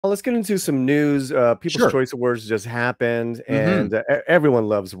let's get into some news. People's Sure. Choice Awards just happened, Mm-hmm. and everyone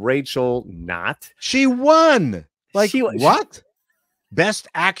loves Rachel. Not She won. Like she, what? Best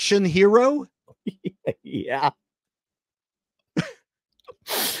action hero? yeah.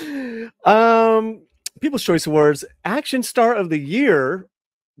 um, People's Choice Awards Action Star of the Year,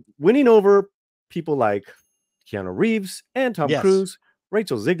 winning over people like Keanu Reeves and Tom Yes. Cruise,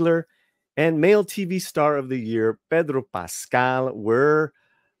 Rachel Zegler, and Male TV Star of the Year Pedro Pascal were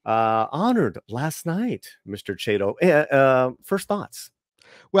honored last night. Mr. Chato, first thoughts?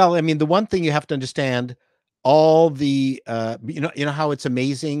 Well, I mean, the one thing you have to understand, all the you know how it's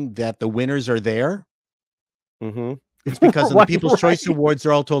amazing that the winners are there. Mm-hmm. It's because in the Right, People's Choice Awards,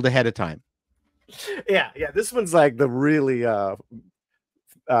 they're all told ahead of time. Yeah. This one's like the really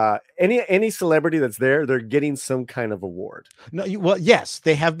any celebrity that's there, they're getting some kind of award. No, well, yes,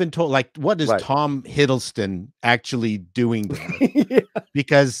 they have been told. Like, what is Right. Tom Hiddleston actually doing there? Yeah.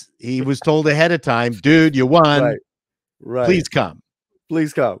 Because he was told ahead of time, dude, you won. Right. Please come.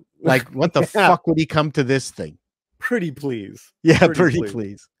 Please come. Like, what the fuck would he come to this thing? Pretty please. Yeah, pretty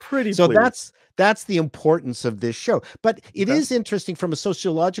please. So please. that's the importance of this show. But it is interesting from a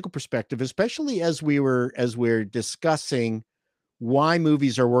sociological perspective, especially as we're discussing why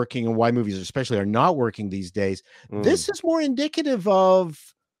movies are working and why movies especially are not working these days. This is more indicative of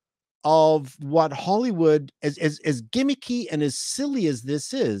what Hollywood, as gimmicky and as silly as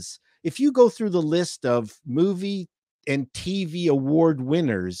this is. If you go through the list of movie and TV award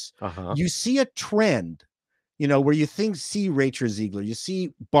winners, you see a trend, you know, where you see Rachel Zegler, you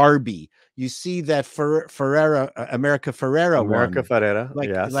see Barbie, you see that America Ferrera.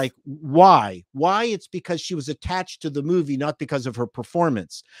 Like why? It's because she was attached to the movie, not because of her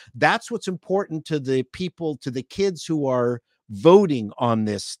performance. That's what's important to the people, to the kids who are voting on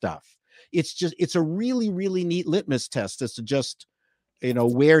this stuff. It's a really, really neat litmus test as to just, you know,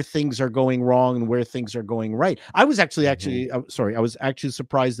 where things are going wrong and where things are going right. I was actually I was actually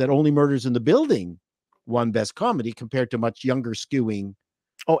surprised that Only Murders in the Building won Best Comedy compared to much younger skewing.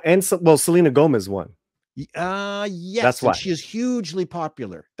 Oh, and Selena Gomez won. Yes, that's why she is hugely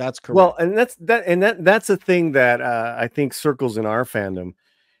popular. That's correct. Well, and that's a thing that I think circles in our fandom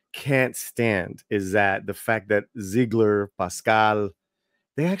can't stand, is that the fact that Zegler, Pascal,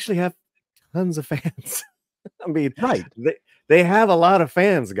 they actually have tons of fans. I mean, right. They have a lot of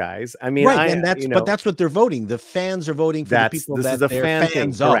fans, guys. I mean, right, and but that's what they're voting. The fans are voting for the people that they're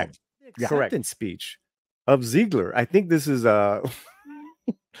fans of. Correct. Acceptance speech of Zegler. I think this is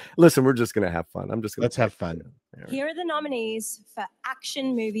listen, we're just gonna have fun. Let's have fun. Here are the nominees for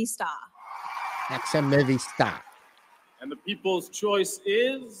Action Movie Star. Action Movie Star. And the People's Choice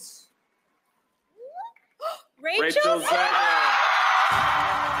is Rachel Zegler.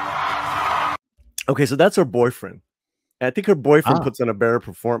 Okay, so that's her boyfriend. I think her boyfriend puts on a better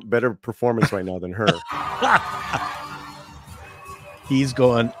performance right now than her. He's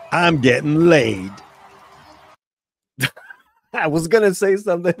going, I'm getting laid. I was gonna say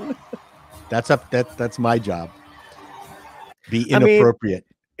something. That's my job. Be inappropriate. I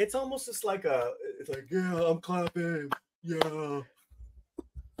mean, it's almost just like yeah, I'm clapping. Yeah.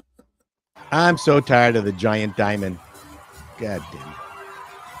 I'm so tired of the giant diamond. God damn it.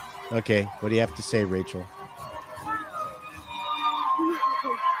 Okay, what do you have to say, Rachel?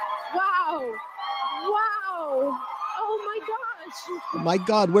 Wow. Oh my gosh. Oh my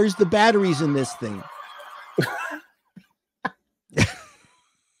God, where's the batteries in this thing?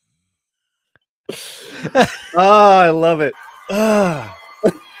 Oh, I love it.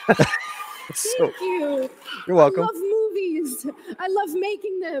 Thank you. You're welcome. I love movies. I love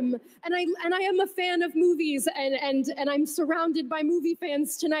making them, and I am a fan of movies, and I'm surrounded by movie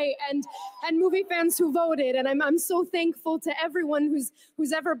fans tonight, and movie fans who voted, and I'm so thankful to everyone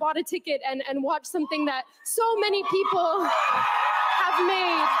who's ever bought a ticket and watched something that so many people have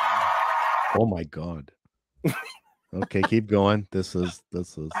made. Oh my God. Okay, keep going. This is.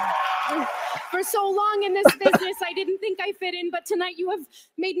 For so long in this business, I didn't think I fit in, but tonight you have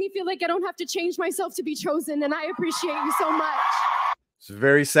made me feel like I don't have to change myself to be chosen, and I appreciate you so much. It's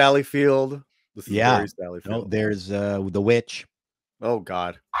very Sally Field. This is very Sally Field. No, there's the witch. Oh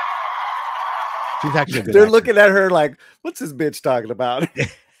God. She's actually a good They're actress. looking at her like, what's this bitch talking about?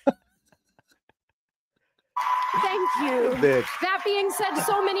 Thank you. Bitch. That being said,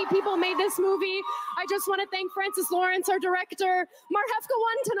 so many people made this movie. I just want to thank Francis Lawrence, our director, Mark Hefka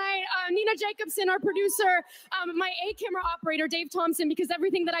won tonight, Nina Jacobson, our producer, my A-camera operator, Dave Thompson, because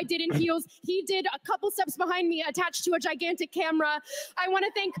everything that I did in heels, he did a couple steps behind me attached to a gigantic camera. I want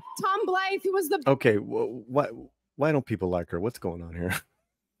to thank Tom Blythe, who was the... Okay, why don't people like her? What's going on here?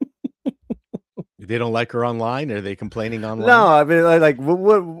 They don't like her online? Are they complaining online? No, I mean, like,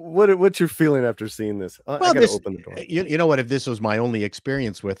 what's your feeling after seeing this? I gotta open the door. You know what? If this was my only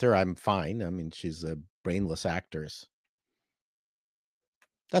experience with her, I'm fine. I mean, she's a brainless actress.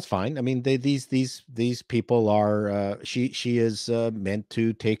 That's fine. I mean, these people are. She is meant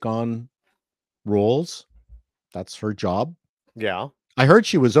to take on roles. That's her job. Yeah. I heard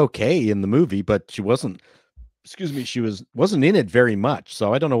she was okay in the movie, but she wasn't. Excuse me. She wasn't in it very much.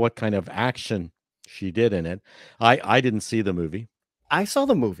 So I don't know what kind of action she did in it. I didn't see the movie. I saw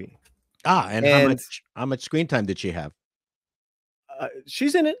the movie. And how much screen time did she have?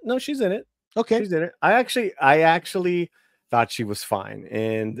 She's in it. No, she's in it. Okay. She's in it. I actually thought she was fine,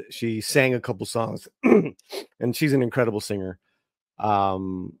 and she sang a couple songs, and she's an incredible singer.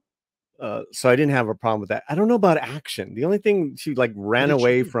 So I didn't have a problem with that. I don't know about action. The only thing, she like ran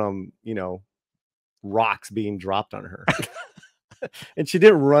away from, rocks being dropped on her. And she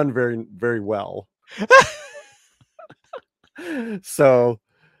didn't run very, very well. So,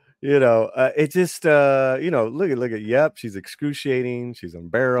 it just, look at, yep, she's excruciating. She's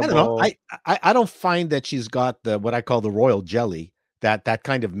unbearable. I don't know. I don't find that she's got what I call the royal jelly, that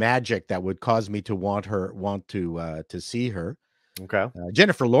kind of magic that would cause me to want to see her. Okay.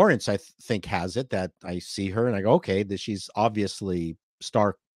 Jennifer Lawrence, I think, has it, that I see her and I go, okay, that she's obviously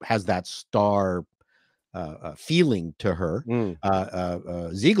has that star feeling to her.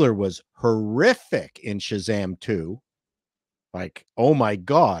 Zegler was horrific in Shazam 2. Like, oh my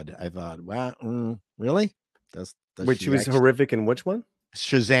God. I thought, wow, really? Wait, she was horrific in which one?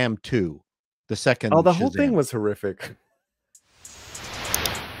 Shazam 2. The second. Oh, the Shazam. whole thing was horrific.